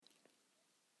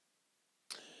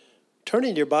Turn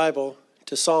in your Bible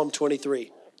to Psalm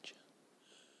 23.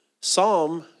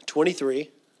 Psalm 23.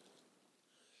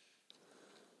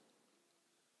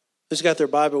 Who's got their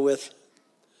Bible with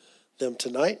them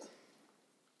tonight?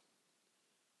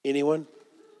 Anyone?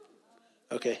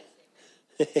 Okay.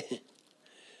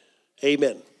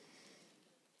 Amen.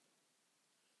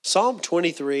 Psalm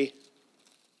 23.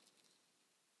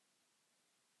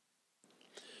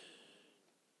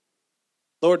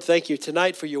 Lord, thank you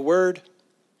tonight for your word.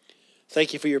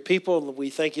 Thank you for your people. We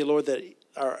thank you, Lord, that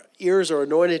our ears are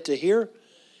anointed to hear.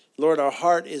 Lord, our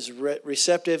heart is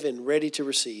receptive and ready to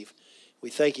receive. We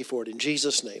thank you for it in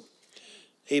Jesus' name.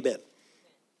 Amen.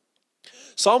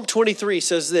 Psalm 23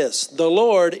 says this: the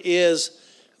Lord is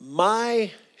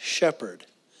my shepherd.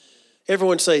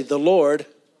 Everyone say, the Lord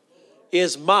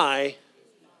is my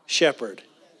shepherd.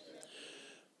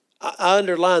 I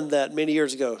underlined that many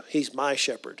years ago. He's my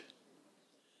shepherd.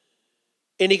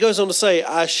 And he goes on to say,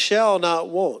 I shall not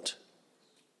want.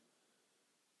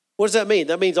 What does that mean?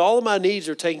 That means all of my needs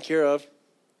are taken care of.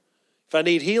 If I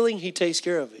need healing, he takes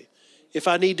care of it. If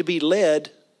I need to be led,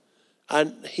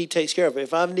 he takes care of it.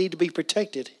 If I need to be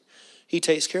protected, he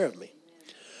takes care of me.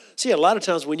 See, a lot of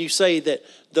times when you say that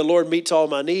the Lord meets all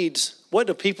my needs, what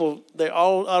do people, they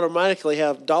all automatically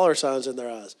have dollar signs in their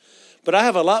eyes. But I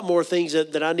have a lot more things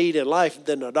that I need in life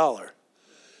than a dollar.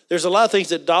 There's a lot of things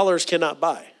that dollars cannot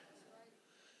buy.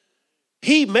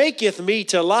 He maketh me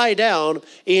to lie down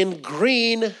in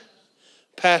green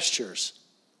pastures.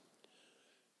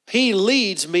 He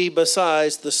leads me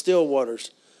beside the still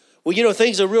waters. Well, you know,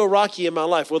 things are real rocky in my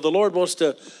life. Well, the Lord wants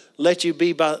to let you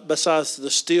be beside the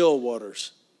still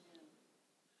waters.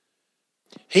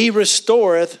 He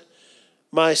restoreth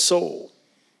my soul.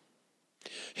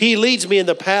 He leads me in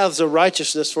the paths of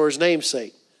righteousness for his name's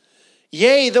sake.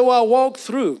 Yea, though I walk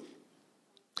through.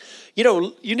 You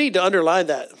know, you need to underline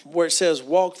that where it says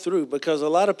walk through, because a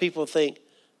lot of people think,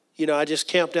 you know, I just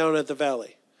camp down at the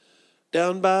valley,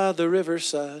 down by the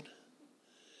riverside.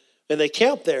 And they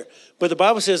camp there. But the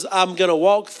Bible says, I'm going to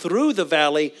walk through the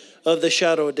valley of the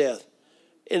shadow of death.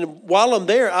 And while I'm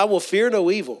there, I will fear no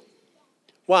evil.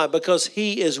 Why? Because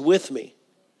he is with me.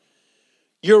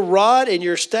 Your rod and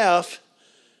your staff,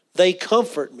 they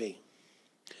comfort me.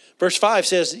 Verse 5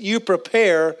 says, you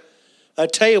prepare a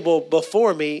table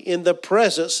before me in the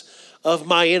presence of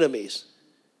my enemies.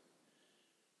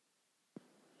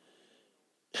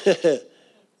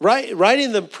 right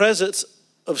in the presence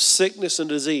of sickness and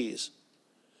disease.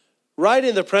 Right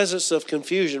in the presence of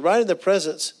confusion. Right in the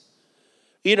presence,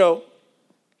 you know,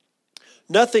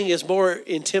 nothing is more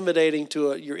intimidating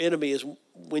to your enemy is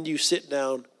when you sit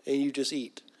down and you just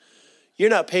eat. You're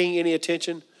not paying any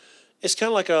attention. It's kind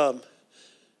of like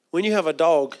when you have a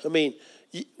dog. I mean,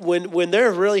 when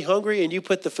they're really hungry and you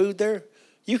put the food there,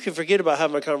 you can forget about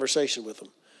having a conversation with them.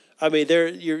 I mean,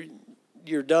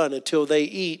 you're done until they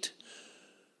eat.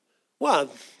 Why?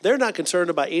 They're not concerned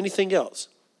about anything else.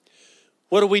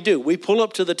 What do? We pull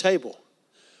up to the table.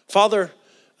 Father,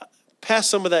 pass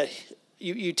some of that.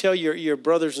 You tell your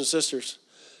brothers and sisters,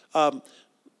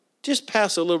 just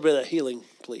pass a little bit of healing,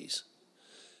 please.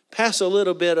 Pass a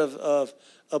little bit of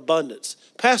abundance.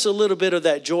 Pass a little bit of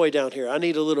that joy down here. I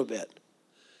need a little bit.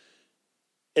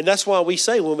 And that's why we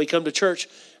say when we come to church,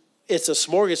 it's a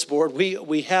smorgasbord.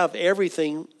 We have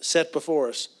everything set before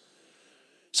us.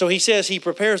 So he says he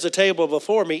prepares the table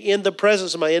before me in the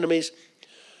presence of my enemies.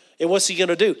 And what's he going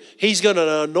to do? He's going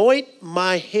to anoint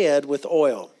my head with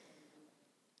oil.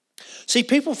 See,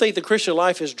 people think the Christian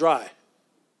life is dry.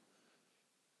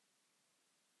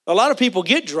 A lot of people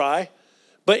get dry,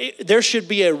 but there should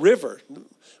be a river.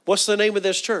 What's the name of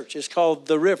this church? It's called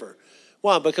The River.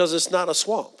 Why? Because it's not a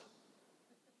swamp.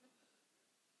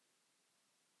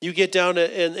 You get down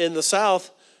in the South,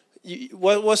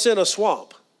 what's in a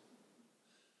swamp?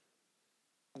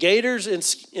 Gators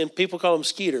and people call them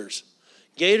skeeters.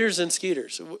 Gators and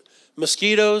skeeters.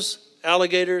 Mosquitoes,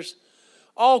 alligators,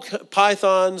 all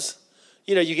pythons.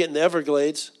 You know, you get in the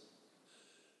Everglades.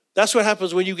 That's what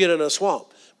happens when you get in a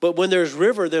swamp. But when there's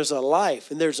river, there's a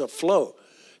life and there's a flow.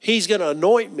 He's going to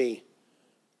anoint me.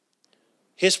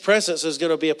 His presence is going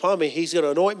to be upon me. He's going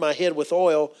to anoint my head with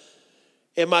oil.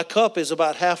 And my cup is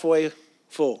about halfway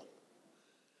full.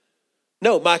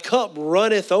 No, my cup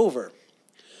runneth over.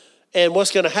 And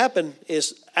what's going to happen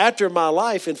is after my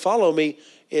life and follow me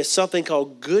is something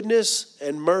called goodness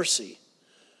and mercy.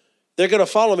 They're going to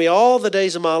follow me all the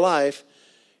days of my life,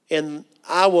 and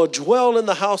I will dwell in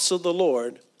the house of the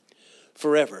Lord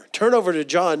forever. Turn over to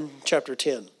John chapter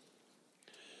 10.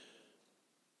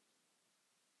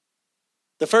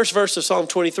 The first verse of Psalm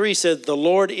 23 said, the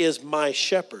Lord is my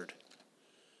shepherd.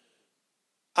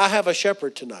 I have a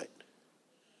shepherd tonight.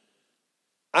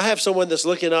 I have someone that's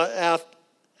looking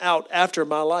out after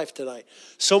my life tonight.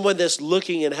 Someone that's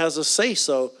looking and has a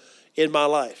say-so in my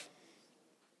life.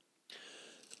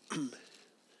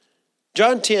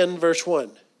 John 10, verse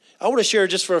 1. I want to share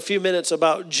just for a few minutes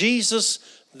about Jesus,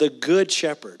 the Good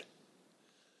Shepherd.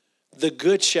 The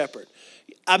Good Shepherd.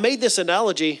 I made this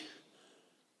analogy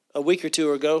a week or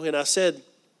two ago, and I said,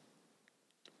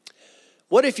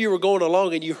 what if you were going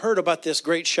along and you heard about this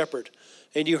great shepherd,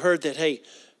 and you heard that, hey,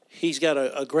 he's got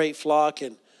a great flock,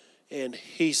 and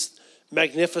he's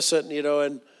magnificent,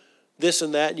 and this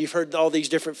and that, and you've heard all these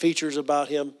different features about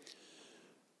him.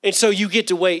 And so you get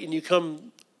to wait, and you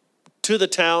come to the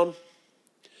town,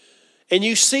 and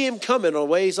you see him coming a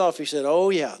ways off. You said, oh,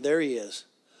 yeah, there he is.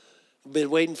 I've been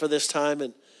waiting for this time.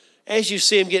 And as you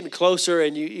see him getting closer,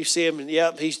 and you see him, and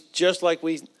yep, he's just like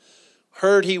we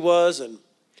heard he was, and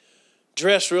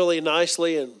dressed really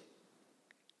nicely.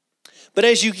 But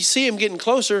as you see him getting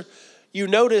closer, you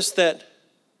notice that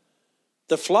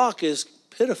the flock is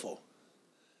pitiful.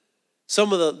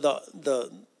 Some of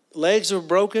the legs are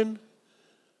broken.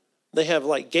 They have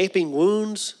like gaping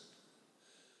wounds.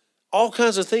 All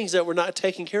kinds of things that were not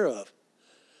taken care of.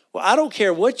 Well, I don't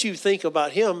care what you think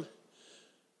about him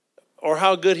or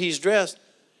how good he's dressed.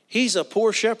 He's a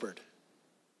poor shepherd.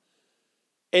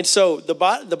 And so the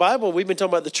Bible, we've been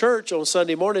talking about the church on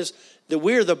Sunday mornings, that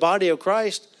we're the body of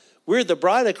Christ. We're the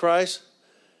bride of Christ.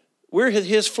 We're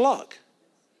his flock.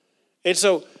 And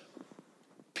so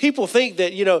people think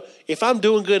that, if I'm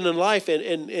doing good in life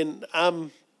and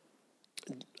I'm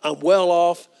well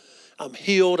off, I'm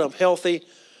healed, I'm healthy,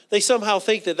 they somehow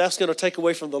think that that's going to take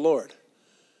away from the Lord.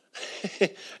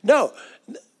 No,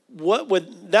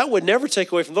 that would never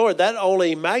take away from the Lord. That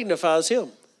only magnifies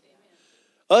him.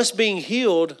 Us being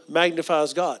healed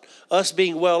magnifies God. Us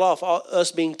being well off,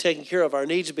 us being taken care of, our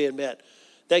needs being met,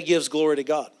 that gives glory to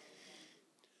God.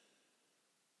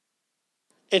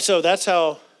 And so that's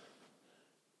how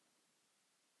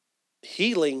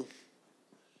healing,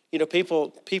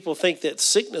 people think that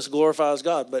sickness glorifies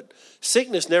God, but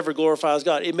sickness never glorifies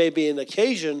God. It may be an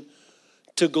occasion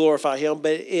to glorify him,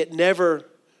 but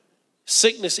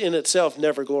sickness in itself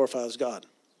never glorifies God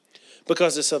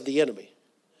because it's of the enemy.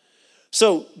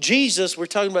 So Jesus, we're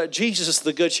talking about Jesus,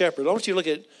 the Good Shepherd. I want you to look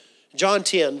at John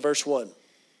 10, verse 1.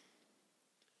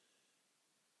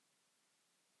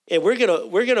 And we're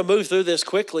gonna move through this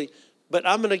quickly, but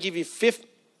I'm going to give you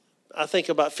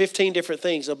about 15 different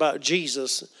things about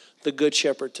Jesus, the Good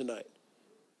Shepherd, tonight.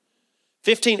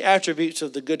 15 attributes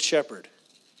of the Good Shepherd.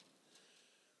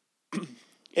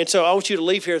 And so I want you to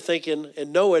leave here thinking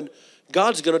and knowing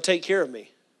God's going to take care of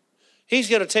me. He's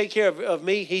going to take care of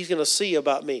me. He's going to see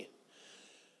about me.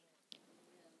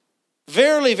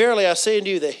 Verily, verily, I say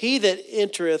unto you that he that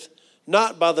entereth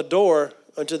not by the door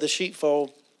unto the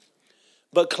sheepfold,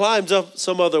 but climbs up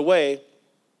some other way,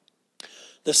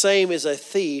 the same is a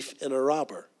thief and a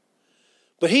robber.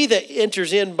 But he that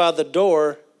enters in by the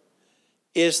door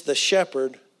is the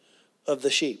shepherd of the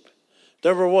sheep.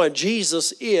 Number one,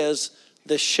 Jesus is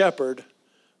the shepherd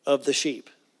of the sheep.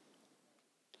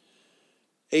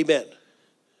 Amen.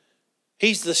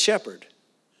 He's the shepherd.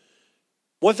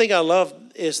 One thing I love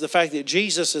is the fact that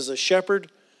Jesus is a shepherd.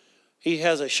 He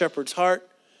has a shepherd's heart.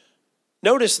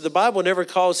 Notice the Bible never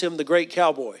calls him the great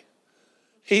cowboy.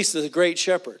 He's the great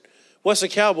shepherd. What's a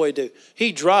cowboy do?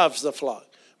 He drives the flock.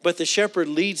 But the shepherd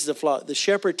leads the flock. The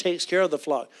shepherd takes care of the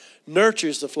flock,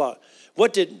 nurtures the flock.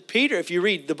 What did Peter, if you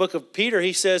read the book of Peter,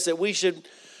 he says that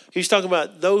he's talking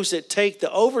about those that take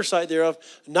the oversight thereof,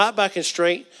 not by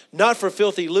constraint, not for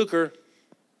filthy lucre,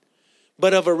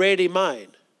 but of a ready mind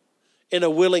and a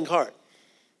willing heart.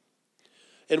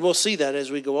 And we'll see that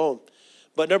as we go on.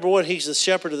 But number one, he's the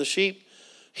shepherd of the sheep.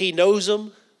 He knows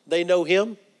them. They know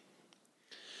him.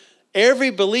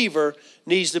 Every believer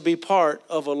needs to be part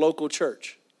of a local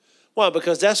church. Why?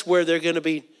 Because that's where they're going to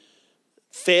be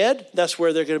fed. That's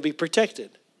where they're going to be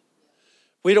protected.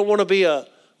 We don't want to be a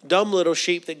dumb little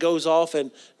sheep that goes off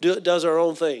and does our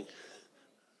own thing.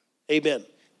 Amen.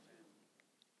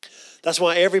 That's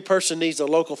why every person needs a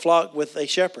local flock with a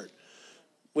shepherd,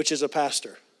 which is a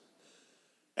pastor.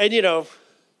 And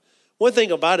one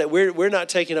thing about it, we're not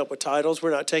taken up with titles.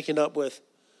 We're not taken up with,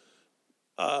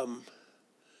 the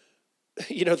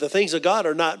things of God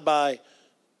are not by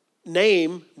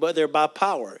name, but they're by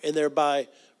power, and they're by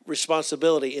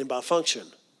responsibility and by function.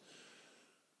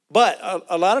 But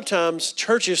a lot of times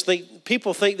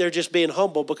people think they're just being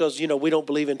humble because, we don't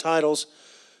believe in titles.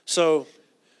 So,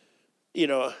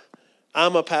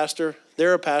 I'm a pastor.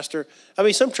 They're a pastor. I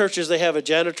mean, some churches, they have a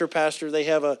janitor pastor. They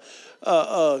have a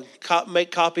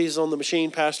make copies on the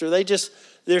machine pastor.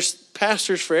 There's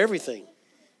pastors for everything.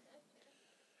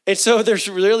 And so there's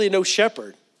really no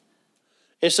shepherd.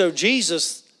 And so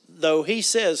Jesus, though, he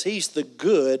says he's the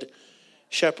good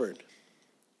shepherd.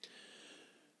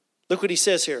 Look what he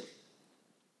says here.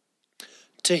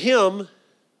 To him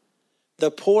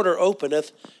the porter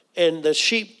openeth, and the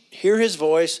sheep hear his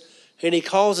voice, and he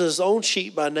calls his own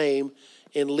sheep by name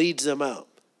and leads them out.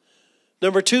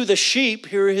 Number two, the sheep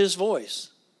hear his voice.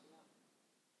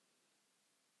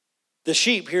 The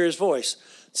sheep hear his voice.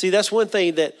 See, that's one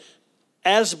thing that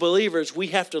as believers, we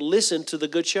have to listen to the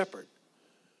good shepherd.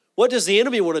 What does the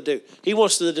enemy want to do? He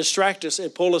wants to distract us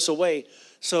and pull us away.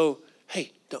 So,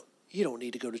 hey, you don't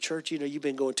need to go to church. You know, you've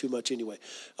been going too much anyway.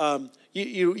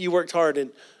 You worked hard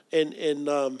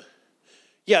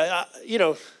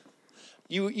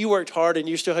you worked hard and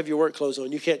you still have your work clothes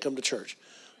on. You can't come to church.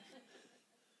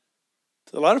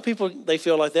 A lot of people, they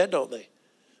feel like that, don't they?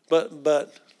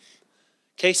 But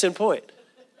case in point,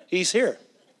 he's here.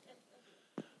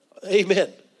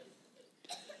 Amen.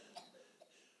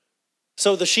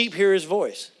 So the sheep hear his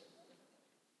voice.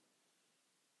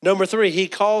 Number three, he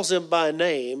calls them by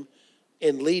name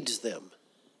and leads them.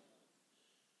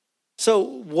 So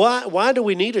why do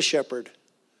we need a shepherd?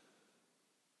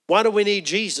 Why do we need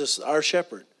Jesus, our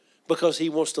shepherd? Because he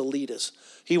wants to lead us.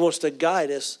 He wants to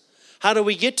guide us. How do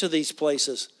we get to these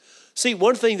places? See,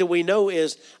 one thing that we know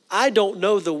is I don't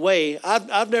know the way.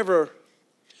 The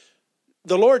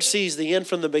Lord sees the end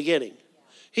from the beginning.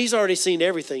 He's already seen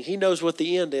everything. He knows what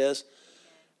the end is.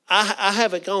 I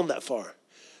haven't gone that far.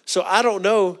 So I don't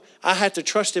know. I have to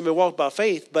trust him and walk by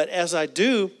faith. But as I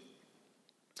do,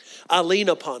 I lean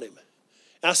upon him.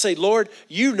 I say, Lord,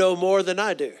 you know more than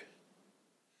I do.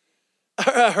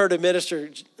 I heard a minister,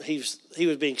 he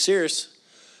was being serious.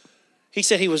 He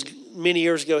said many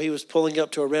years ago, he was pulling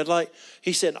up to a red light.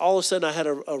 He said, all of a sudden I had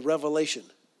a revelation.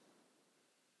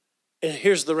 And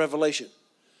here's the revelation.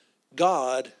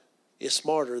 God is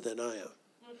smarter than I am.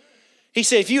 He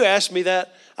said, if you asked me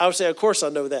that, I would say, of course I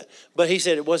know that. But he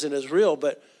said it wasn't as real.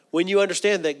 But when you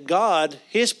understand that God,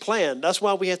 his plan, that's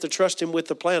why we have to trust him with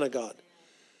the plan of God.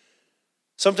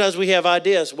 Sometimes we have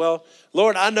ideas. Well,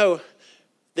 Lord, I know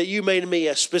that you made me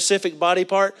a specific body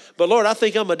part. But Lord, I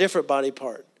think I'm a different body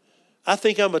part. I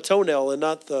think I'm a toenail and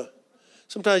not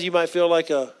sometimes you might feel like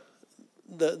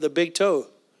the big toe.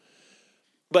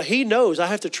 But he knows. I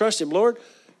have to trust him. Lord,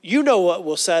 you know what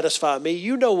will satisfy me.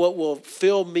 You know what will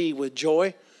fill me with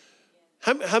joy.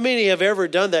 How many have ever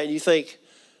done that and you think,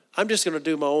 I'm just going to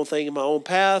do my own thing in my own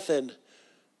path and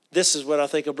this is what I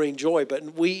think will bring joy. But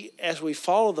as we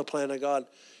follow the plan of God,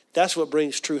 that's what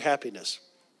brings true happiness.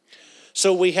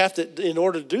 So we have to, in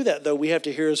order to do that though, we have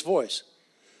to hear his voice.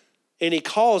 And he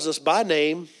calls us by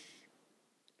name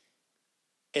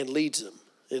and leads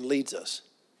us.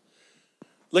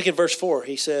 Look at verse 4.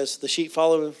 He says, the sheep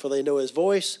follow him for they know his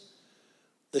voice.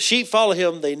 The sheep follow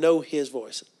him, they know his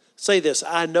voice. Say this,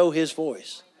 I know his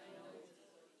voice.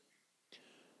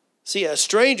 See, a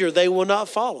stranger they will not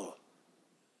follow.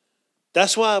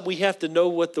 That's why we have to know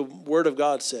what the word of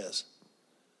God says.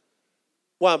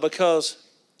 Why? Because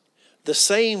the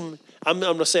same, I'm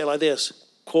going to say it like this,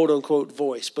 quote unquote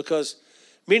voice, because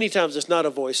many times it's not a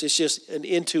voice, it's just an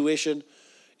intuition.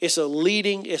 It's a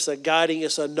leading, it's a guiding,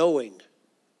 it's a knowing.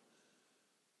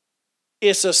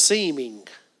 It's a seeming.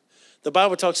 The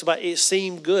Bible talks about it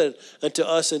seemed good unto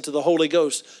us and to the Holy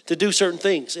Ghost to do certain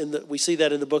things. We see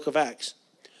that in the book of Acts.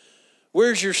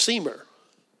 Where's your seamer?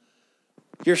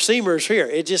 Your seamer is here.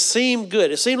 It just seemed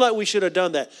good. It seemed like we should have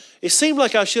done that. It seemed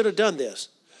like I should have done this.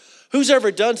 Who's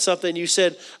ever done something you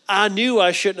said, I knew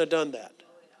I shouldn't have done that?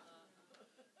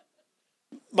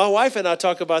 My wife and I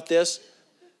talk about this.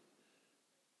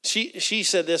 She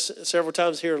said this several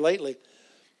times here lately,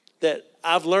 that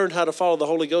I've learned how to follow the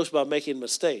Holy Ghost by making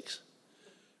mistakes.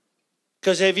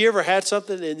 Because have you ever had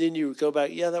something and then you go back,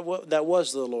 yeah, that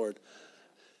was the Lord.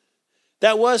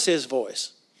 That was his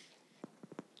voice.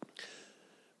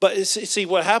 But see,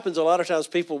 what happens a lot of times,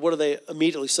 people, what do they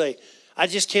immediately say? I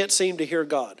just can't seem to hear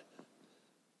God.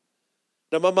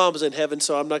 Now, my mom's in heaven,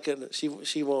 so I'm not going to,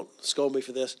 she won't scold me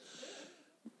for this.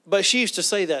 But she used to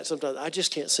say that sometimes, I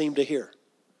just can't seem to hear.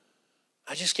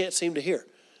 I just can't seem to hear.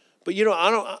 But you know,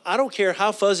 I don't care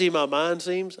how fuzzy my mind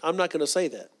seems, I'm not going to say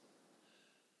that.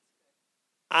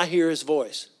 I hear his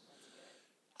voice.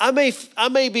 I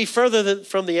may be further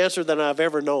from the answer than I've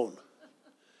ever known.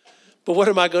 But what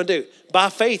am I going to do? By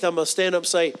faith, I'm going to stand up and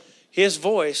say, his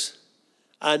voice,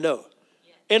 I know.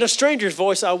 And a stranger's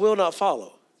voice, I will not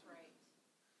follow.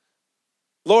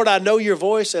 Lord, I know your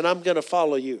voice, and I'm going to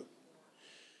follow you.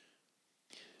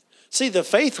 See, the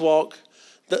faith walk,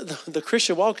 the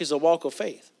Christian walk is a walk of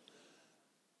faith.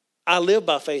 I live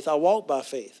by faith. I walk by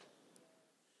faith.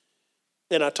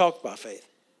 And I talk by faith.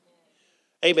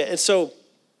 Amen. And so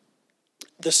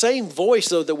the same voice,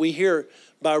 though, that we hear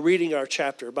by reading our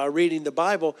chapter, by reading the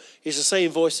Bible, is the same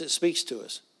voice that speaks to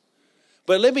us.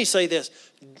 But let me say this,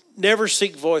 never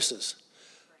seek voices.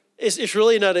 It's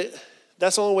really not,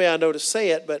 that's the only way I know to say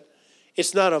it, but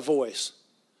it's not a voice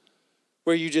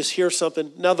where you just hear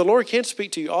something. Now, the Lord can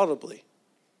speak to you audibly,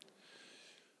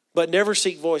 but never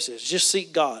seek voices. Just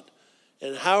seek God.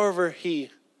 And however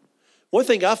one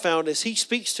thing I found is he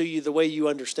speaks to you the way you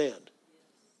understand.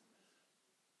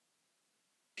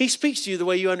 He speaks to you the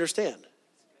way you understand.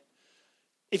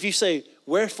 If you say,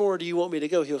 wherefore do you want me to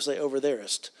go? He'll say, over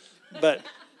thereist. But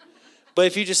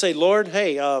if you just say, Lord,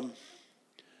 hey,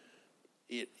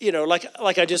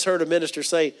 like I just heard a minister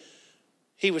say,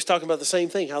 he was talking about the same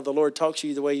thing, how the Lord talks to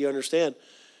you the way you understand.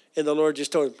 And the Lord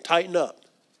just told him, tighten up.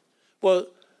 Well,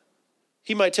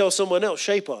 he might tell someone else,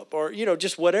 shape up, or,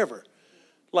 just whatever.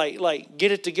 Like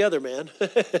get it together, man.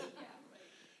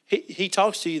 He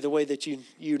talks to you the way that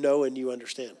you know and you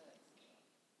understand.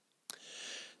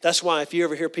 That's why if you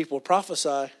ever hear people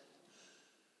prophesy,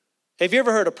 have you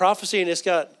ever heard a prophecy and it's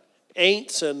got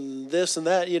ain'ts and this and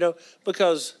that,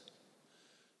 because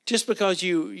just because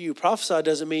you prophesy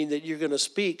doesn't mean that you're going to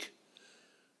speak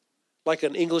like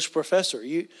an English professor.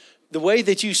 The way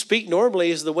that you speak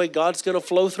normally is the way God's going to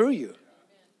flow through you.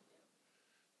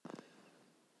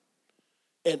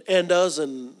 And does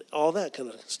and all that kind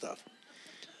of stuff.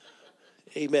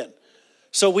 Amen.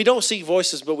 So we don't seek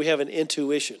voices, but we have an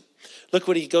intuition. Look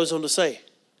what he goes on to say.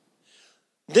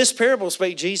 This parable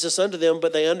spake Jesus unto them,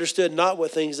 but they understood not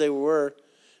what things they were,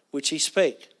 which he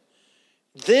spake.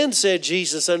 Then said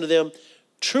Jesus unto them,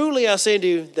 truly I say unto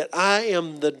you that I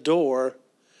am the door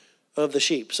of the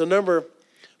sheep. So number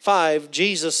 5,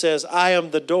 Jesus says, I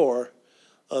am the door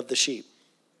of the sheep.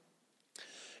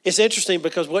 It's interesting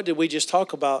because what did we just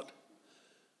talk about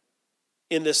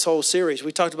in this whole series?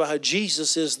 We talked about how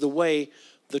Jesus is the way,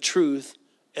 the truth,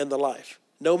 and the life.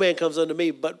 No man comes unto me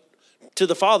but to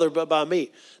the Father but by me.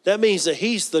 That means that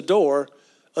he's the door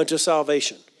unto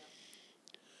salvation.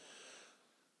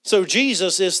 So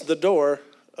Jesus is the door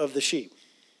of the sheep.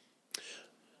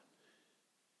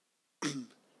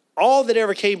 All that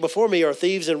ever came before me are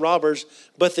thieves and robbers,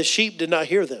 but the sheep did not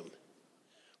hear them.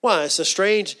 Why? It's a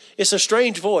strange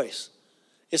voice.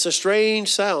 It's a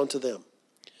strange sound to them.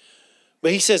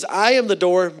 But he says, I am the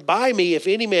door. By me, if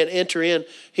any man enter in,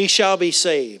 he shall be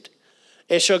saved,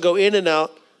 and shall go in and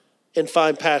out and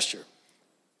find pasture.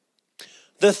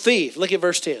 The thief, look at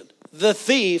verse 10. The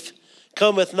thief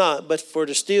cometh not, but for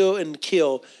to steal and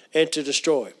kill and to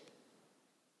destroy.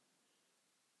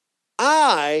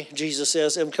 I, Jesus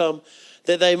says, am come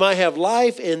that they might have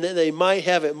life and that they might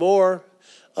have it more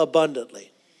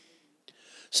abundantly.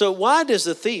 So why does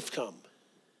the thief come?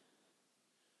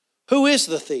 Who is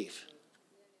the thief?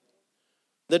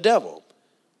 The devil.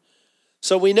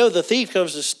 So we know the thief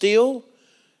comes to steal,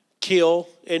 kill,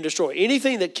 and destroy.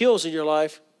 Anything that kills in your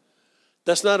life,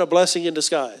 that's not a blessing in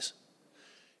disguise.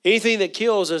 Anything that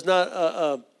kills is not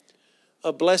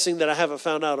a blessing that I haven't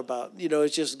found out about.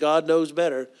 It's just God knows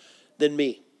better than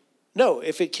me. No,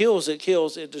 if it kills,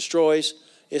 it destroys,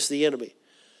 it's the enemy.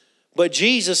 But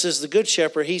Jesus is the good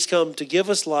shepherd. He's come to give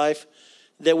us life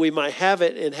that we might have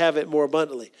it and have it more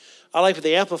abundantly. I like what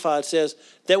the Amplified says,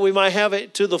 that we might have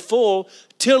it to the full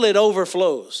till it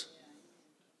overflows.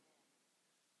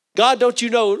 God, don't you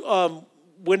know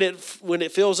when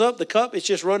it fills up, the cup, it's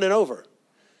just running over.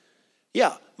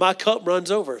 Yeah, my cup runs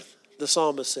over, the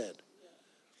psalmist said.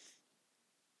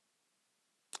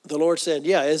 The Lord said,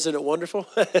 yeah, isn't it wonderful?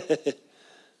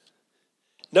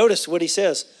 Notice what he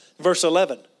says, verse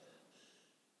 11.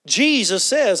 Jesus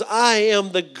says, I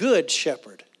am the good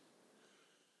shepherd.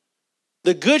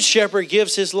 The good shepherd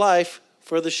gives his life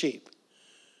for the sheep.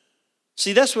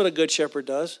 See, that's what a good shepherd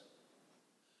does.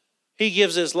 He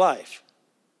gives his life.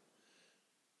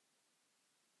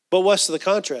 But what's the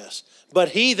contrast? But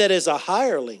he that is a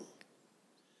hireling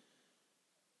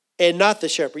and not the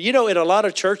shepherd. In a lot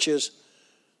of churches,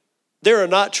 there are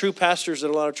not true pastors in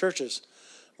a lot of churches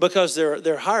because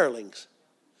they're hirelings.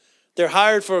 They're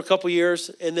hired for a couple years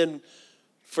and then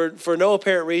for no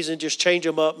apparent reason, just change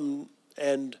them up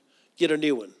and get a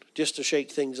new one just to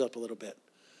shake things up a little bit.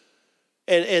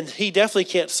 And he definitely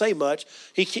can't say much.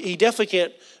 He definitely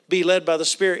can't be led by the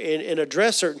Spirit and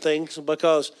address certain things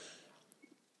because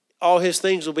all his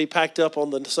things will be packed up on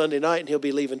the Sunday night and he'll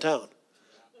be leaving town.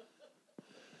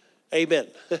 Amen.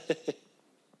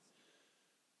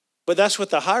 But that's what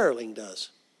the hireling does.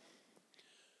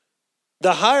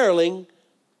 The hireling,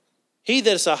 he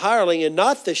that is a hireling and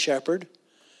not the shepherd,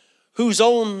 whose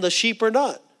own the sheep are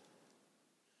not.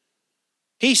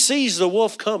 He sees the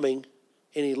wolf coming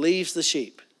and he leaves the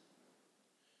sheep.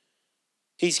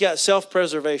 He's got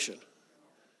self-preservation.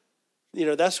 You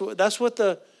know, that's what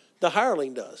the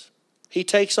hireling does. He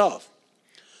takes off.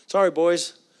 Sorry,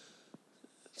 boys.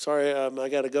 Sorry, I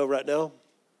got to go right now.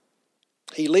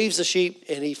 He leaves the sheep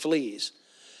and he flees.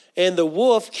 And the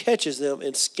wolf catches them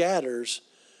and scatters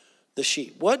the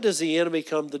sheep. What does the enemy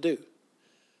come to do?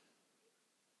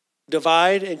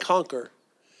 Divide and conquer.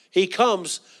 He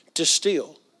comes to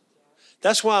steal.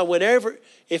 That's why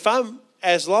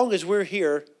as long as we're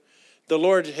here, the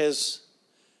Lord has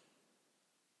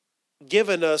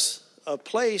given us a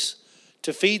place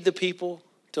to feed the people,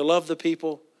 to love the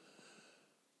people.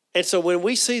 And so when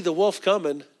we see the wolf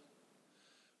coming,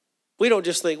 we don't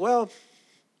just think, well,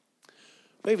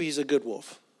 maybe he's a good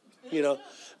wolf. You know,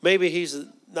 maybe he's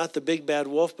not the big bad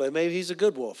wolf, but maybe he's a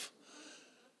good wolf.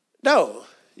 No,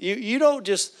 you don't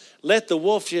just let the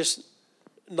wolf just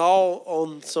gnaw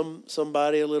on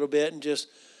somebody a little bit and just,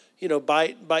 you know,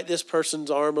 bite this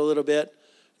person's arm a little bit.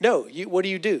 No, what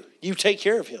do? You take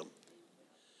care of him.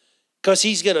 Because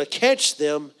he's going to catch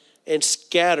them and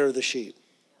scatter the sheep.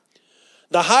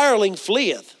 The hireling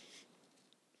fleeth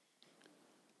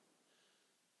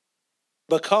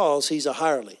because he's a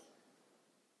hireling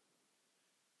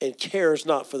and cares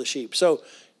not for the sheep. So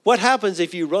what happens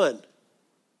if you run?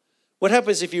 What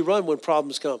happens if you run when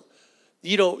problems come?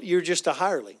 You're just a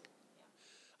hireling.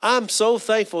 I'm so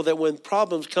thankful that when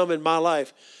problems come in my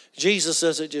life, Jesus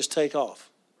doesn't just take off.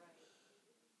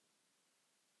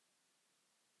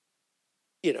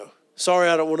 You know, sorry,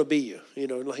 I don't want to be you. You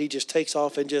know, he just takes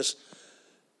off and just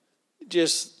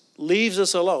leaves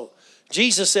us alone.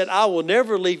 Jesus said, I will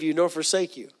never leave you nor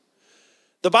forsake you.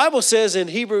 The Bible says in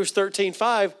Hebrews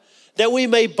 13:5 that we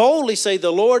may boldly say,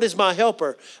 the Lord is my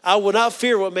helper. I will not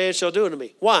fear what man shall do unto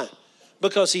me. Why?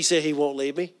 Because he said he won't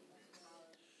leave me.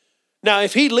 Now,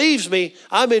 if he leaves me,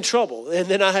 I'm in trouble. And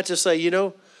then I have to say, you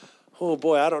know, oh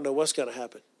boy, I don't know what's going to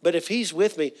happen. But if he's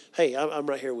with me, hey, I'm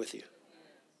right here with you.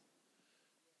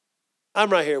 I'm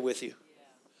right here with you.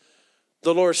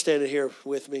 The Lord's standing here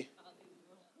with me.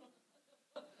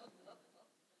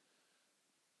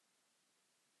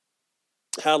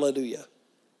 Hallelujah.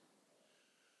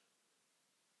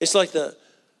 It's like you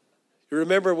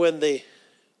remember when the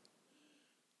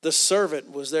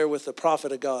servant was there with the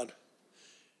prophet of God.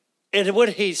 And what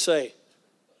did he say?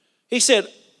 He said,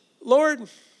 Lord,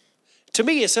 to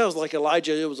me it sounds like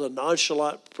Elijah, it was a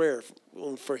nonchalant prayer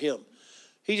for him.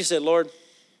 He just said, Lord,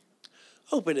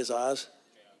 open his eyes.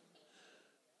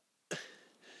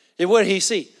 And what did he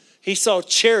see? He saw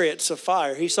chariots of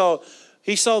fire. He saw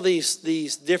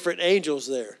these different angels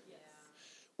there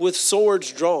with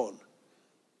swords drawn.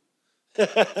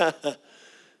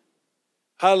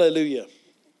 Hallelujah.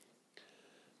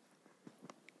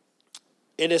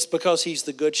 And it's because he's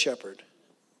the good shepherd.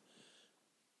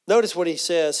 Notice what he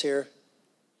says here.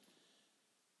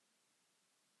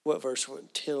 What verse?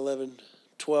 10, 11,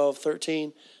 12,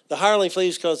 13. The hireling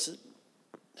flees because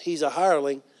he's a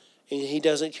hireling and he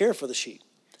doesn't care for the sheep.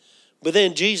 But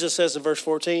then Jesus says in verse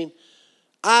 14,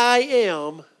 I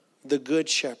am the good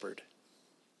shepherd.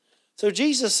 So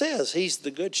Jesus says he's the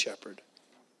good shepherd.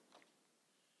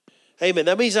 Amen.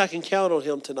 That means I can count on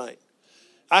him tonight.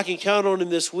 I can count on him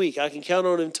this week. I can count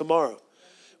on him tomorrow.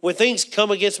 When things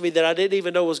come against me that I didn't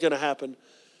even know was going to happen,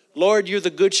 Lord, you're the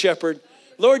good shepherd.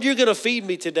 Lord, you're going to feed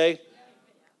me today.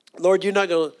 Lord, you're not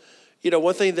going to,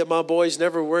 one thing that my boys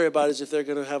never worry about is if they're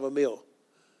going to have a meal.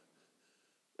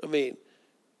 I mean,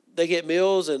 they get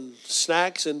meals and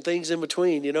snacks and things in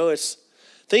between. It's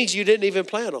things you didn't even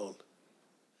plan on.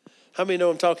 How many know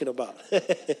I'm talking about?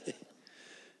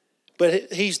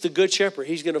 But he's the good shepherd.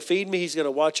 He's going to feed me. He's going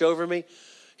to watch over me.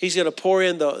 He's going to pour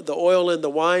in the oil and the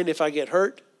wine if I get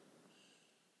hurt.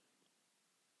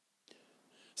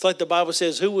 It's like the Bible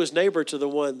says, who was neighbor to the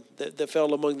one that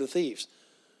fell among the thieves?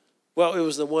 Well, it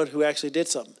was the one who actually did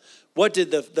something. What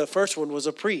did the first one was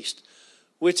a priest,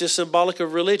 which is symbolic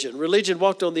of religion. Religion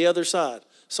walked on the other side.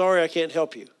 Sorry, I can't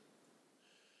help you.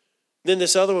 Then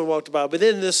this other one walked by. But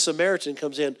then this Samaritan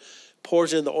comes in,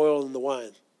 pours in the oil and the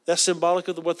wine. That's symbolic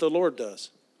of what the Lord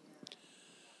does.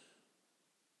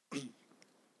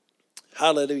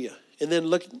 Hallelujah. And then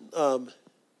look, I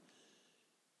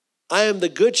am the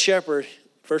good shepherd,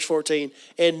 verse 14,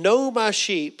 and know my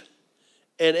sheep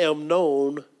and am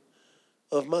known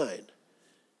of mine.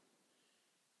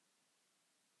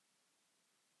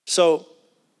 So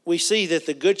we see that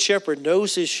the good shepherd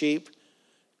knows his sheep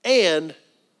and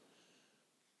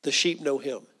the sheep know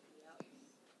him.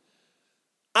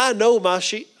 I know my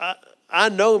sheep. I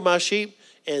know my sheep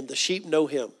and the sheep know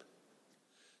him.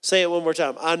 Say it one more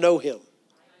time. I know him.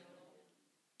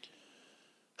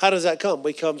 How does that come?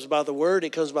 It comes by the word. It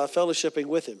comes by fellowshipping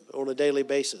with him on a daily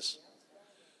basis.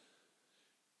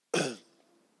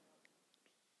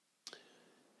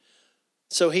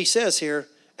 So he says here,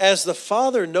 as the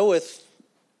Father knoweth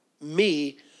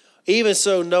me, even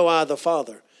so know I the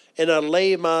Father. And I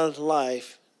lay down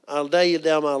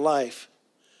my life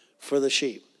for the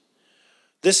sheep.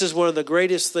 This is one of the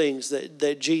greatest things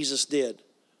that Jesus did.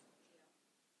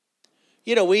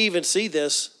 You know, we even see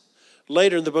this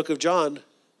later in the book of John.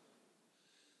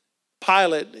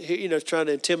 Pilate, trying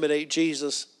to intimidate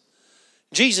Jesus.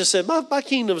 Jesus said, my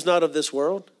kingdom's not of this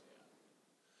world.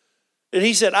 And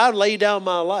he said, I lay down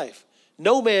my life.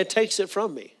 No man takes it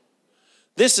from me.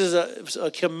 This is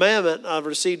a commandment I've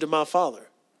received of my Father.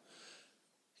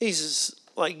 He's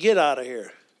like, get out of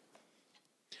here.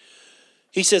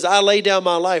 He says, I lay down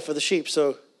my life for the sheep.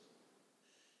 So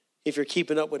if you're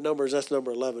keeping up with numbers, that's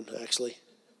number 11, actually.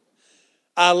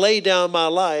 I lay down my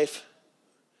life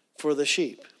for the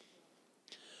sheep.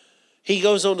 He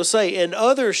goes on to say, and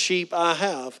other sheep I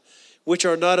have, which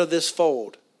are not of this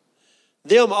fold.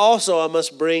 Them also I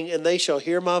must bring, and they shall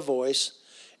hear my voice,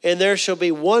 and there shall be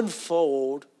one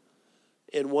fold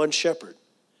and one shepherd.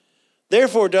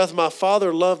 Therefore doth my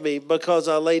Father love me, because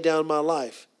I lay down my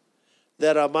life,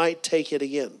 that I might take it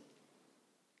again.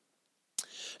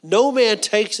 No man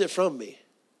takes it from me.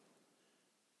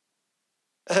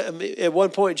 At one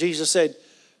point Jesus said,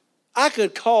 I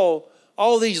could call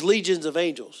all these legions of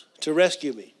angels to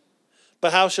rescue me,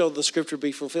 but how shall the scripture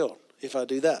be fulfilled if I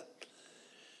do that?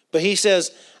 But he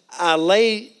says, I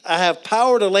have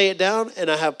power to lay it down,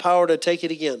 and I have power to take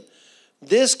it again.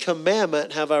 This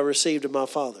commandment have I received of my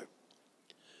Father.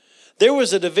 There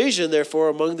was a division, therefore,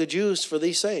 among the Jews for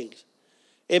these sayings.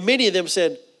 And many of them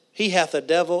said, he hath a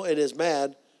devil and is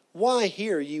mad. Why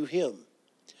hear you him?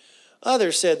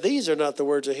 Others said, these are not the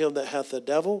words of him that hath a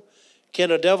devil.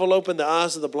 Can a devil open the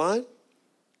eyes of the blind?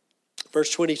 Verse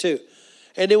 22.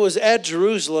 And it was at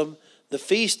Jerusalem the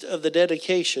feast of the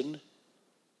dedication,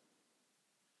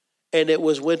 and it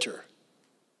was winter.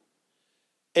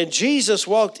 And Jesus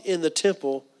walked in the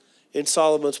temple in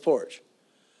Solomon's porch.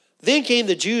 Then came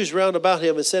the Jews round about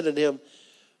him and said unto him,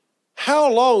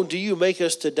 how long do you make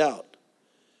us to doubt?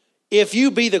 If you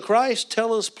be the Christ,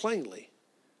 tell us plainly.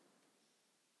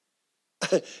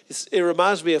 It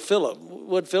reminds me of Philip.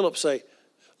 What did Philip say?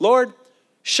 Lord,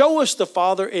 show us the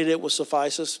Father, and it will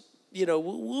suffice us.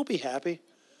 We'll be happy.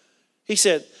 He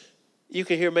said, you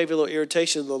can hear maybe a little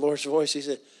irritation in the Lord's voice. He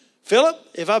said, Philip,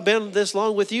 if I've been this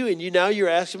long with you, and now you're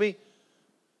asking me,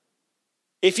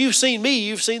 if you've seen me,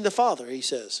 you've seen the Father, he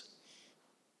says.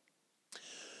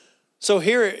 So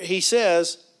here he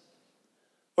says,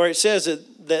 or it says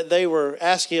that they were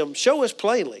asking him, show us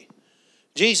plainly.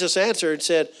 Jesus answered and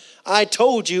said, I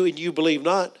told you, and you believe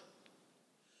not.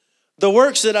 The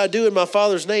works that I do in my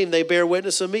Father's name, they bear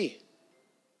witness of me.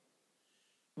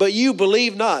 But you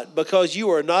believe not, because you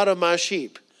are not of my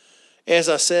sheep, as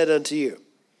I said unto you.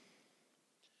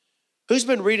 Who's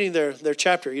been reading their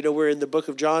chapter? We're in the book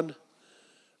of John.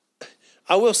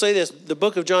 I will say this, the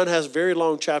book of John has very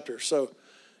long chapters, so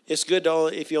it's good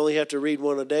if you only have to read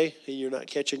one a day and you're not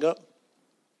catching up.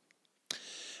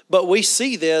 But we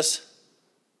see this.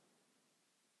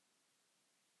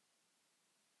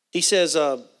 He says,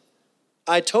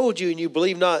 I told you and you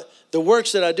believe not. The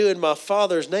works that I do in my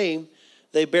Father's name,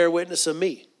 they bear witness of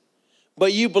me.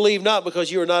 But you believe not,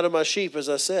 because you are not of my sheep, as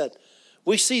I said.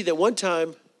 We see that one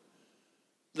time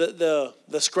the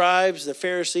scribes, the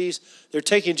Pharisees, they're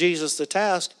taking Jesus to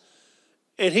task.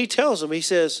 And he tells them, he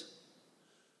says,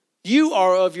 you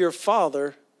are of your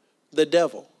father, the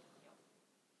devil.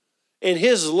 In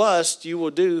his lust you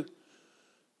will do.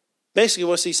 Basically,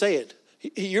 what's he saying?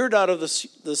 You're not of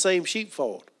the same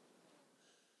sheepfold.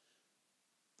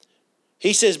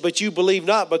 He says, but you believe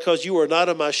not, because you are not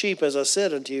of my sheep, as I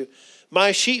said unto you.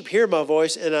 My sheep hear my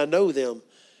voice, and I know them,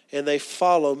 and they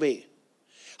follow me.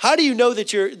 How do you know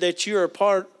that you're a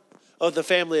part of the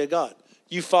family of God?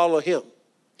 You follow him.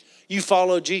 You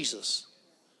follow Jesus.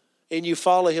 And you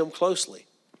follow him closely.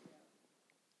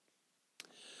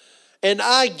 And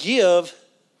I give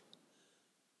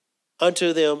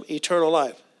unto them eternal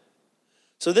life.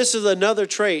 So this is another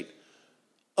trait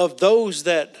of those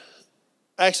that,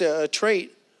 actually a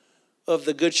trait of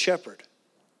the good shepherd,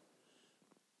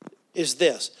 is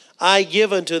this. I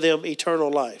give unto them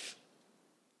eternal life,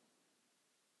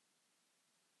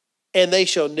 and they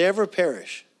shall never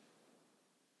perish.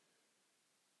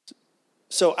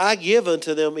 So I give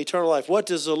unto them eternal life. What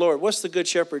does the Lord, what's the good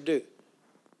shepherd do?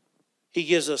 He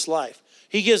gives us life.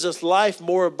 He gives us life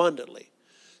more abundantly.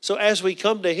 So as we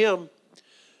come to him,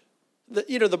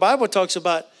 the Bible talks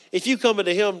about if you come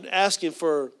to him asking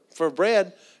for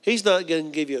bread, he's not going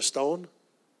to give you a stone.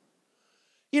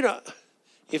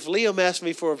 If Liam asked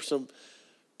me for some,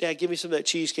 Dad, give me some of that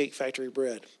Cheesecake Factory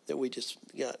bread that we just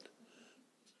got.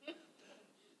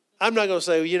 I'm not going to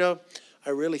say, I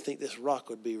really think this rock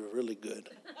would be really good.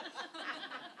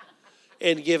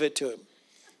 And give it to him.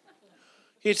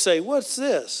 He'd say, what's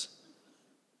this?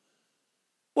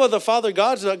 Well, the Father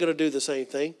God's not going to do the same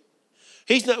thing.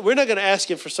 We're not going to ask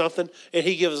him for something and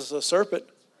he gives us a serpent.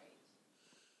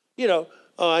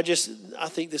 I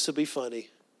think this will be funny.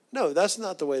 No, that's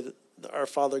not the way that our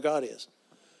Father God is.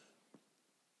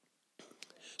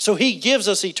 So he gives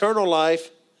us eternal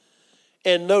life.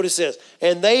 And notice this,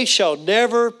 and they shall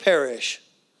never perish,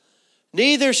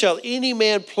 neither shall any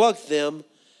man pluck them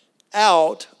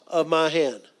out of my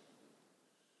hand.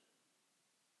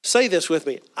 Say this with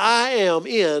me. I am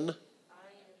in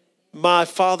my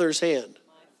Father's hand.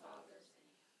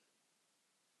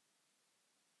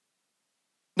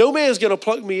 No man's going to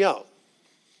pluck me out.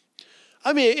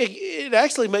 I mean, it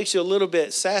actually makes you a little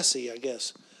bit sassy, I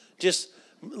guess. Just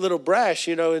a little brash,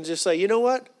 and just say, you know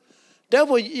what?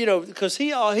 Devil, because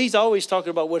he's always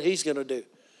talking about what he's going to do.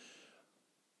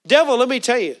 Devil, let me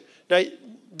tell you. Now,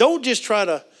 don't just try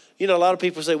to, a lot of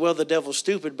people say, well, the devil's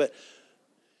stupid, but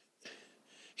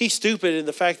he's stupid in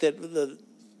the fact that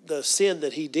the sin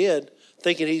that he did,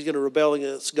 thinking he's going to rebel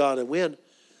against God and win.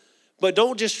 But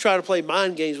don't just try to play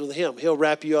mind games with him. He'll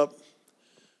wrap you up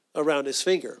around his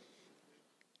finger.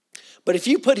 But if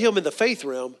you put him in the faith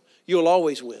realm, you'll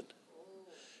always win.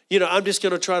 I'm just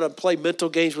going to try to play mental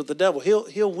games with the devil.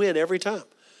 He'll win every time.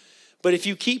 But if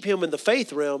you keep him in the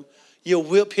faith realm, you'll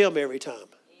whip him every time.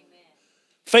 Amen.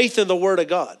 Faith in the Word of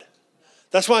God.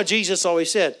 That's why Jesus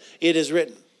always said, it is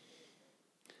written.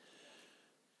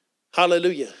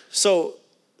 Hallelujah. So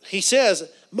he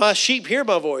says, my sheep hear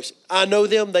my voice. I know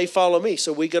them, they follow me.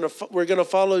 So we're going to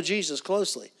follow Jesus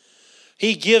closely.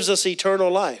 He gives us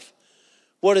eternal life.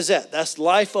 What is that? That's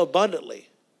life abundantly.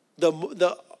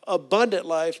 The abundant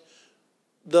life,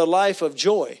 the life of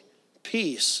joy,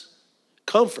 peace,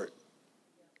 comfort.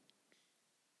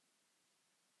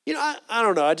 I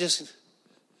don't know.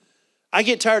 I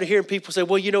get tired of hearing people say,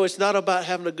 well, it's not about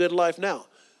having a good life now.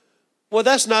 Well,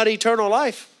 that's not eternal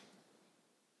life.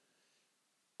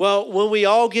 Well, when we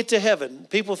all get to heaven,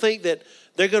 people think that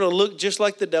they're going to look just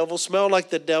like the devil, smell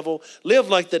like the devil, live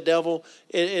like the devil,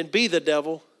 and be the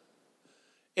devil.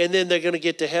 And then they're going to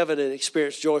get to heaven and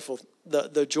experience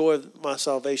the joy of my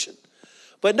salvation.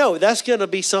 But no, that's going to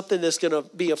be something that's going to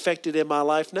be affected in my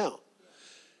life now.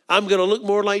 I'm going to look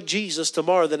more like Jesus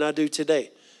tomorrow than I do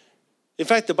today. In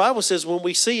fact, the Bible says when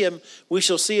we see him, we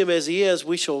shall see him as he is.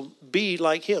 We shall be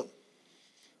like him.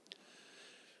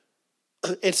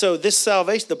 And so this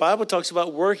salvation, the Bible talks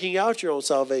about working out your own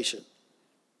salvation.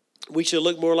 We should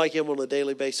look more like him on a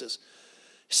daily basis.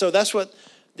 So that's what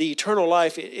the eternal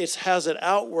life, it has an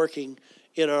outworking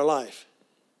in our life.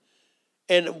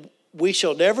 And we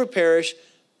shall never perish,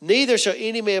 neither shall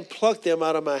any man pluck them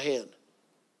out of my hand.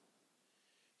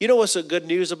 You know what's the good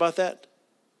news about that?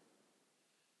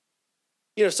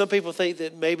 Some people think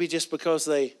that maybe just because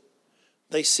they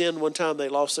sinned one time, they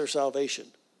lost their salvation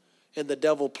and the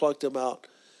devil plucked them out.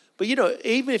 But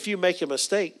even if you make a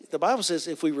mistake, the Bible says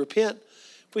if we repent,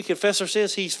 if we confess our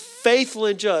sins, he's faithful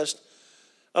and just.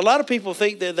 A lot of people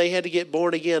think that they had to get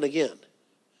born again.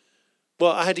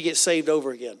 Well, I had to get saved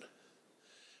over again.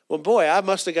 Well, boy, I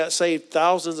must have got saved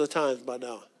thousands of times by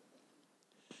now.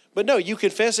 But no, you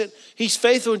confess it. He's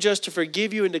faithful and just to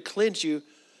forgive you and to cleanse you.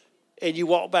 And you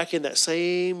walk back in that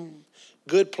same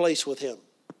good place with him.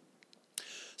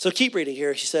 So keep reading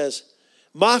here. She says,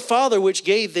 my Father which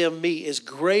gave them me is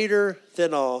greater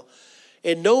than all,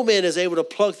 and no man is able to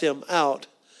pluck them out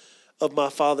of my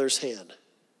Father's hand.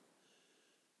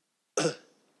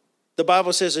 The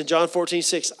Bible says in John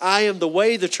 14:6, I am the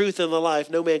way, the truth, and the life.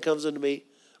 No man comes unto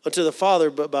the Father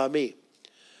but by me.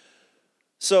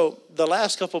 So the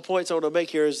last couple of points I want to make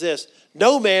here is this.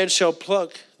 No man shall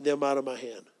pluck them out of my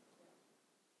hand.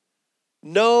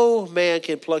 No man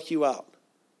can pluck you out.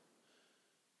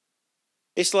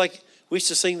 It's like we used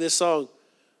to sing this song,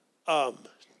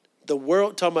 the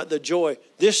world, talking about the joy.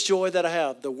 This joy that I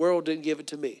have, the world didn't give it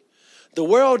to me. The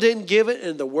world didn't give it,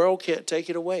 and the world can't take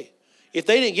it away. If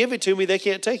they didn't give it to me, they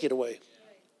can't take it away.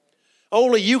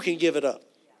 Only you can give it up.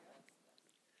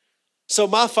 So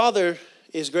my Father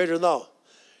is greater than all.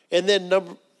 And then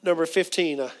number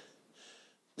 15,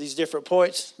 these different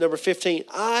points. Number 15,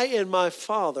 I and my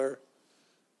Father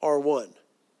are one.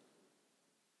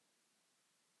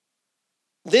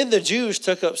 Then the Jews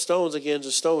took up stones again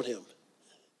to stone him.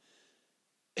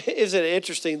 Isn't it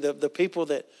interesting? The people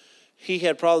that he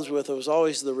had problems with, it was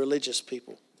always the religious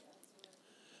people.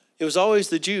 It was always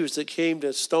the Jews that came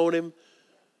to stone him.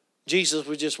 Jesus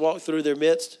would just walk through their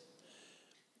midst.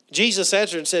 Jesus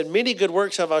answered and said, many good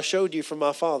works have I showed you from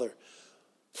my Father.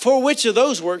 For which of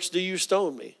those works do you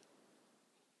stone me?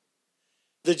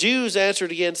 The Jews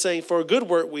answered again, saying, for a good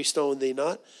work we stone thee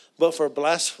not, but for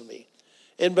blasphemy.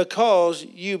 And because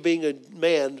you, being a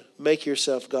man, make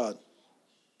yourself God.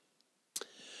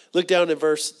 Look down in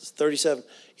verse 37.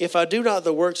 If I do not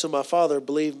the works of my Father,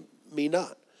 believe me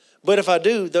not. But if I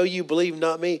do, though you believe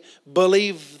not me,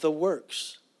 believe the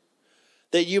works,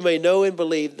 that you may know and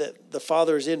believe that the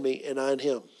Father is in me and I in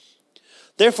him.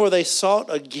 Therefore they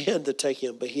sought again to take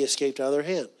him, but he escaped out of their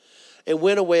hand, and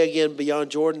went away again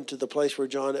beyond Jordan to the place where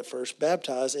John at first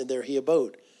baptized, and there he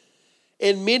abode.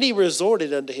 And many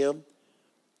resorted unto him.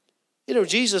 You know,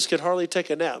 Jesus could hardly take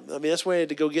a nap. I mean, that's why he had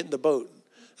to go get in the boat.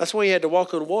 That's why he had to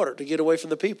walk on water, to get away from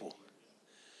the people.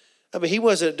 I mean, he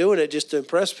wasn't doing it just to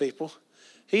impress people.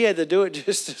 He had to do it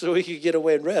just so he could get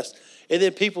away and rest. And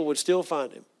then people would still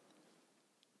find him.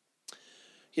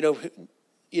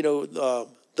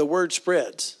 The word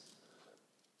spreads.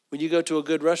 When you go to a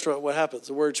good restaurant, what happens?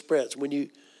 The word spreads. When you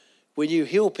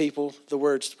heal people, the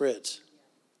word spreads.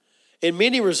 And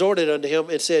many resorted unto him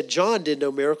and said, John did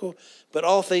no miracle, but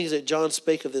all things that John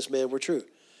spake of this man were true.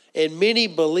 And many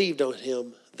believed on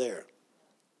him there.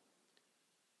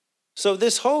 So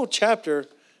this whole chapter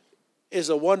is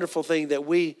a wonderful thing that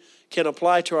we can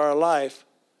apply to our life,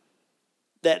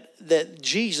 that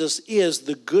Jesus is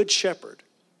the good shepherd.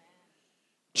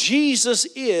 Jesus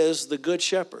is the good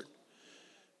shepherd.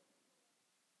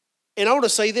 And I want to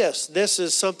say this. This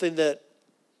is something that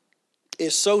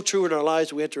is so true in our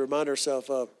lives we have to remind ourselves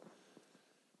of.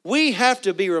 We have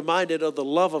to be reminded of the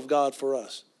love of God for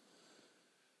us.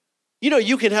 You know,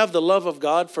 you can have the love of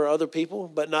God for other people,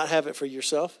 but not have it for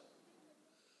yourself.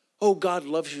 Oh, God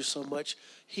loves you so much.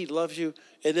 He loves you.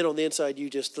 And then on the inside, you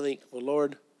just think, well,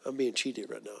 Lord, I'm being cheated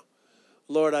right now.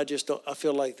 Lord, I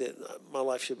feel like that my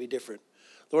life should be different.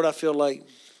 Lord, I feel like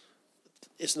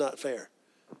it's not fair.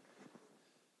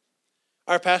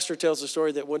 Our pastor tells a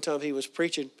story that one time he was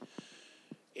preaching,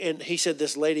 and he said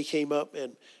this lady came up,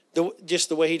 and just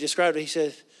the way he described it, he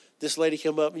said this lady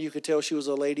came up, and you could tell she was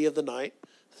a lady of the night.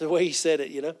 The way he said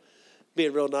it,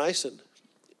 being real nice,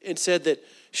 and said that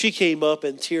she came up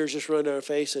and tears just running down her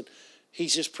face, and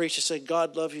he's just preaching, saying,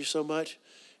 God loves you so much.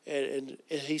 And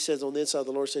he says on the inside,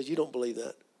 the Lord says, you don't believe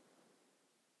that.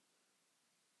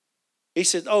 He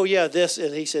said, oh, yeah, this.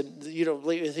 And he said, you don't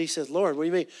believe it. And he said, Lord, what do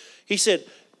you mean? He said,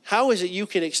 how is it you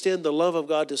can extend the love of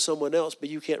God to someone else, but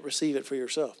you can't receive it for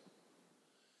yourself?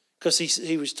 Because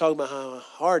he was talking about how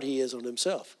hard he is on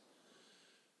himself.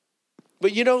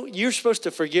 But you're supposed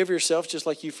to forgive yourself just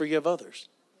like you forgive others.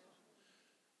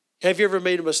 Have you ever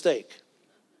made a mistake?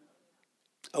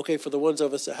 Okay, for the ones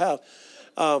of us that have.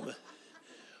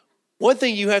 One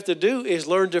thing you have to do is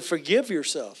learn to forgive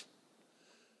yourself.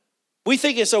 We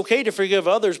think it's okay to forgive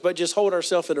others, but just hold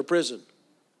ourselves in a prison.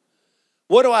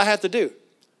 What do I have to do?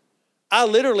 I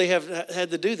literally have had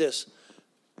to do this.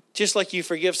 Just like you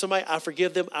forgive somebody, I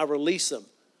forgive them, I release them.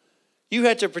 You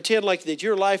have to pretend like that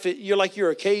your life,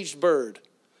 you're a caged bird.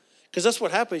 Because that's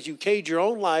what happens. You cage your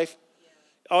own life.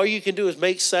 All you can do is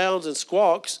make sounds and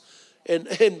squawks,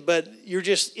 but you're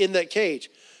just in that cage.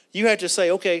 You have to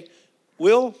say, okay,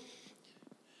 Will,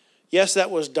 yes, that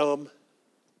was dumb.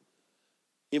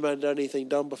 You might have done anything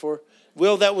dumb before.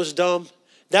 Will, that was dumb.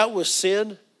 That was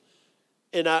sin.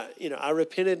 And I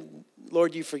repented.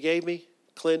 Lord, you forgave me,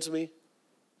 cleansed me.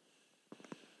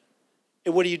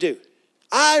 And what do?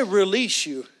 I release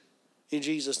you in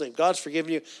Jesus' name. God's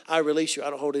forgiven you. I release you. I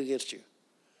don't hold it against you.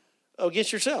 Oh,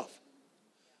 against yourself.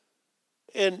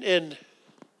 And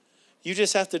you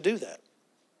just have to do that.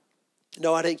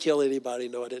 No, I didn't kill anybody.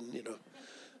 No, I didn't,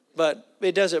 But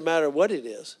it doesn't matter what it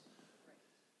is.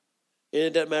 And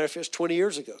it doesn't matter if it's 20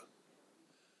 years ago.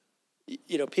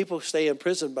 People stay in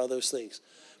prison by those things.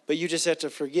 But you just have to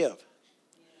forgive.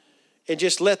 And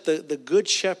just let the good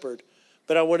shepherd.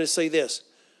 But I want to say this.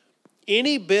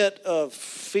 Any bit of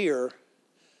fear,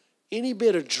 any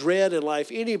bit of dread in life,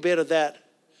 any bit of that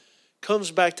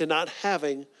comes back to not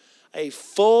having a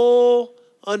full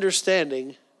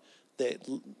understanding that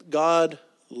God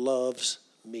loves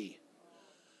me.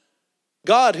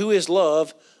 God, who is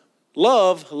love,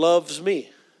 loves me.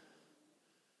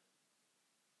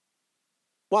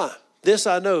 Why? This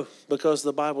I know because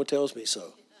the Bible tells me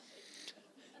so.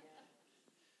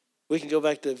 We can go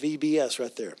back to VBS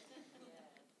right there.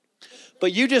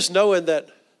 But you just knowing that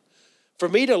for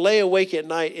me to lay awake at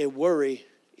night and worry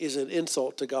is an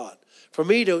insult to God. For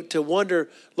me to wonder,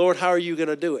 Lord, how are you going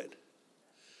to do it?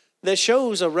 That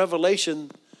shows a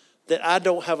revelation that I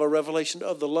don't have a revelation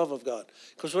of the love of God.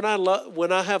 Because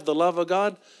when I have the love of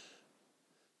God,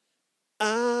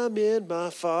 I'm in my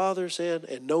Father's hand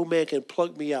and no man can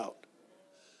pluck me out.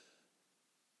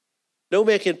 No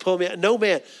man can pull me out. No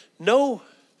man. No.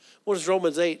 What does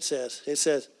Romans 8 says? It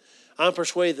says, I'm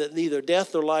persuaded that neither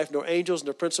death nor life, nor angels,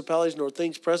 nor principalities, nor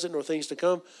things present, nor things to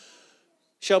come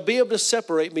shall be able to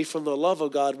separate me from the love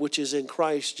of God which is in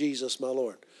Christ Jesus my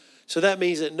Lord. So that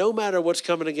means that no matter what's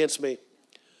coming against me,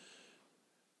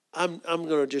 I'm going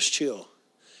to just chill.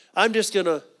 I'm just going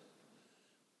to,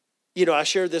 I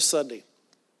shared this Sunday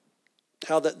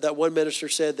how that one minister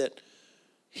said that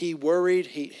he worried,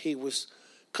 he was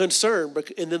concerned,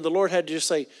 and then the Lord had to just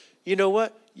say, you know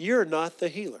what? You're not the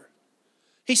healer.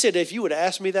 He said, if you would have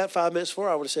asked me that 5 minutes before,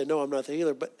 I would have said, no, I'm not the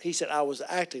healer. But he said, I was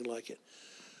acting like it.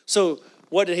 So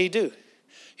what did he do?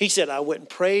 He said, I went and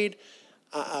prayed.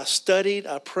 I studied.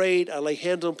 I prayed. I lay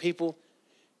hands on people.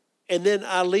 And then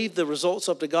I leave the results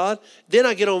up to God. Then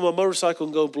I get on my motorcycle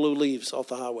and go blow leaves off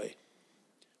the highway.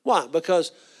 Why?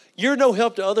 Because you're no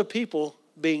help to other people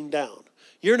being down.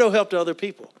 You're no help to other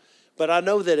people. But I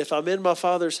know that if I'm in my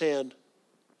Father's hand,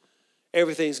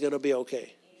 everything's going to be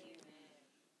okay.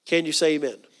 Can you say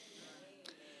amen?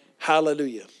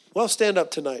 Hallelujah. Well, stand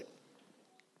up tonight.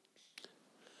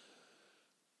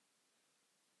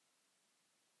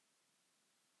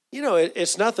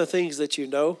 It's not the things that you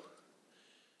know.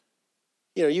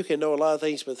 You can know a lot of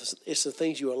things, but it's the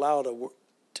things you allow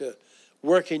to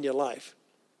work in your life.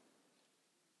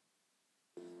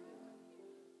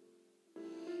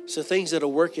 It's the things that are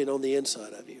working on the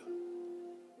inside of you.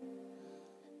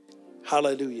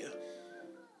 Hallelujah.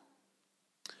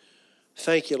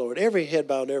 Thank you, Lord. Every head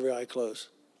bowed and every eye closed.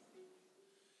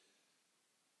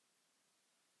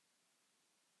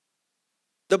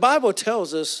 The Bible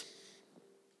tells us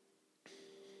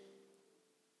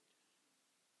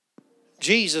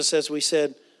Jesus, as we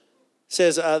said,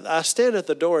 says, I stand at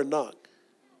the door and knock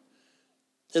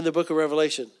in the book of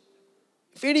Revelation.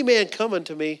 If any man come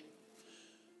unto me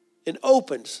and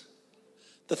opens,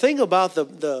 the thing about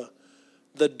the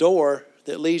door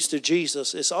that leads to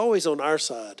Jesus is always on our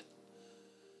side.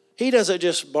 He doesn't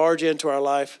just barge into our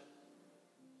life.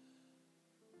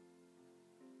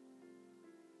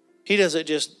 He doesn't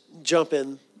just jump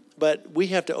in, but we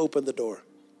have to open the door.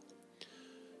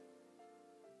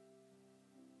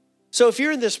 So if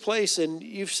you're in this place and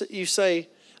you say,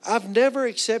 I've never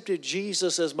accepted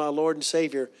Jesus as my Lord and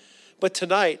Savior, but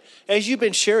tonight, as you've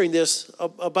been sharing this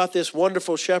about this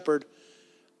wonderful shepherd,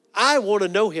 I want to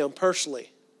know him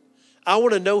personally. I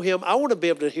want to know him. I want to be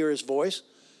able to hear his voice,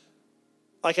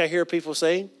 like I hear people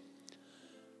saying.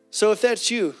 So if that's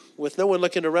you, with no one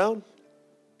looking around,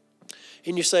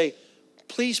 and you say,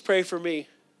 please pray for me,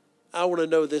 I want to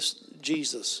know this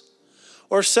Jesus.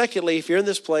 Or secondly, if you're in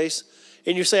this place,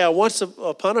 and you say, once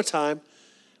upon a time,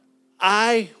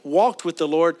 I walked with the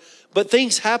Lord, but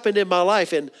things happened in my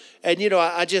life. And I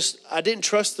didn't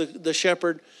trust the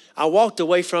shepherd. I walked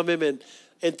away from him and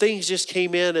things just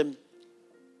came in.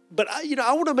 But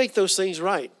I want to make those things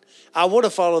right. I want to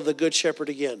follow the good shepherd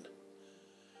again.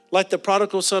 Like the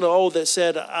prodigal son of old that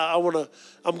said,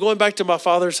 I'm going back to my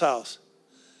father's house.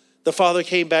 The father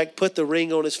came back, put the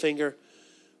ring on his finger,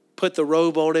 put the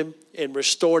robe on him, and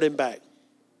restored him back.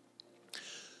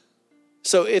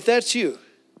 So if that's you,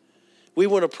 we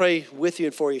want to pray with you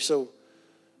and for you. So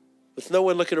with no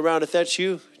one looking around, if that's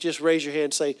you, just raise your hand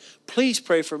and say, please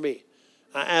pray for me.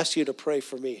 I ask you to pray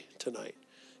for me tonight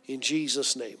in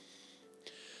Jesus' name.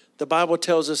 The Bible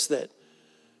tells us that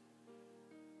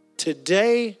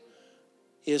today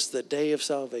is the day of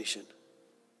salvation.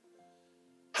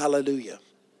 Hallelujah.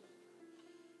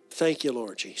 Thank you,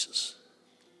 Lord Jesus.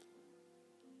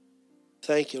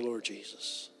 Thank you, Lord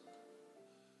Jesus.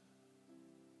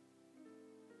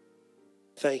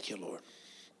 Thank you, Lord.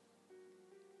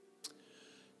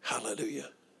 Hallelujah.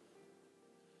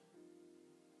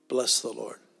 Bless the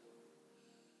Lord.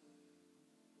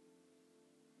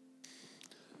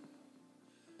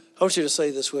 I want you to say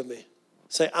this with me.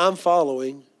 Say, I'm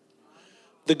following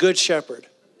the Good Shepherd.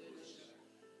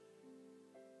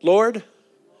 Lord,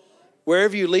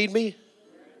 wherever you lead me,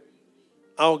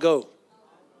 I'll go.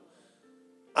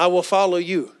 I will follow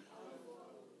you.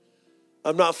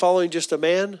 I'm not following just a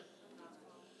man.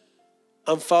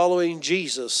 I'm following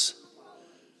Jesus,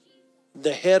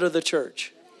 the head of the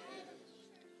church.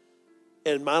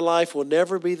 And my life will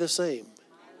never be the same.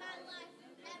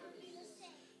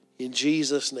 In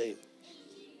Jesus' name.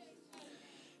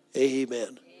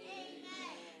 Amen.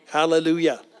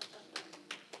 Hallelujah.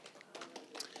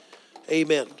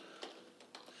 Amen.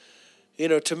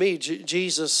 To me,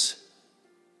 Jesus,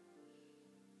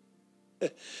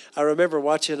 I remember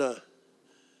watching a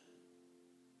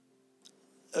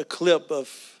clip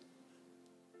of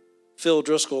Phil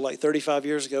Driscoll like 35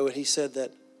 years ago, and he said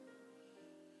that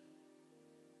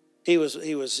he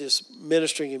was just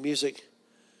ministering in music.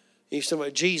 He's talking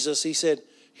about Jesus. He said,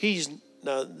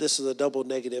 now this is a double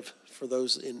negative for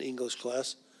those in English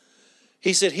class.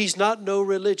 He said, he's not no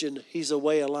religion, he's a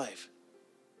way of life.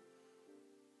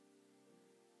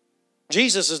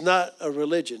 Jesus is not a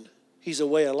religion, he's a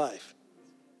way of life.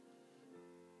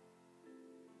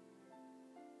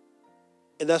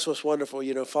 And that's what's wonderful,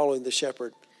 following the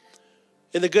shepherd.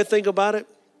 And the good thing about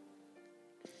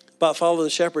following the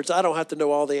shepherds, I don't have to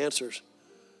know all the answers.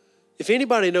 If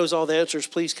anybody knows all the answers,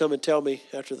 please come and tell me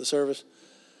after the service.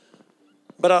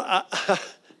 But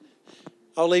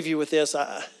I'll leave you with this.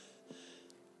 I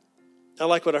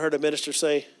like what I heard a minister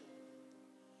say.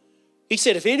 He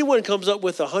said, if anyone comes up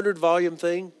with a 100-volume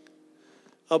thing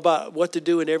about what to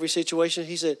do in every situation,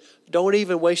 he said, don't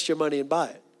even waste your money and buy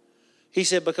it. He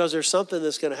said, because there's something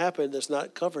that's going to happen that's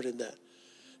not covered in that.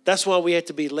 That's why we have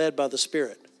to be led by the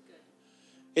Spirit.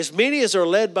 As many as are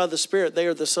led by the Spirit, they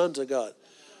are the sons of God.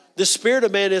 The Spirit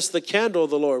of man is the candle of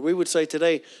the Lord. We would say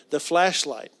today, the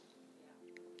flashlight.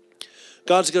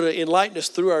 God's going to enlighten us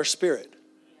through our spirit.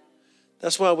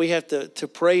 That's why we have to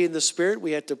pray in the Spirit.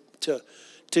 We have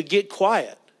to get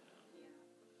quiet.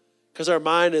 Because our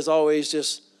mind is always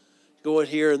just going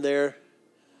here and there.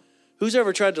 Who's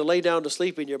ever tried to lay down to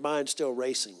sleep and your mind's still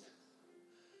racing?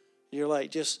 And you're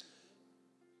like, just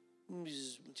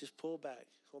pull back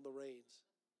on the reins.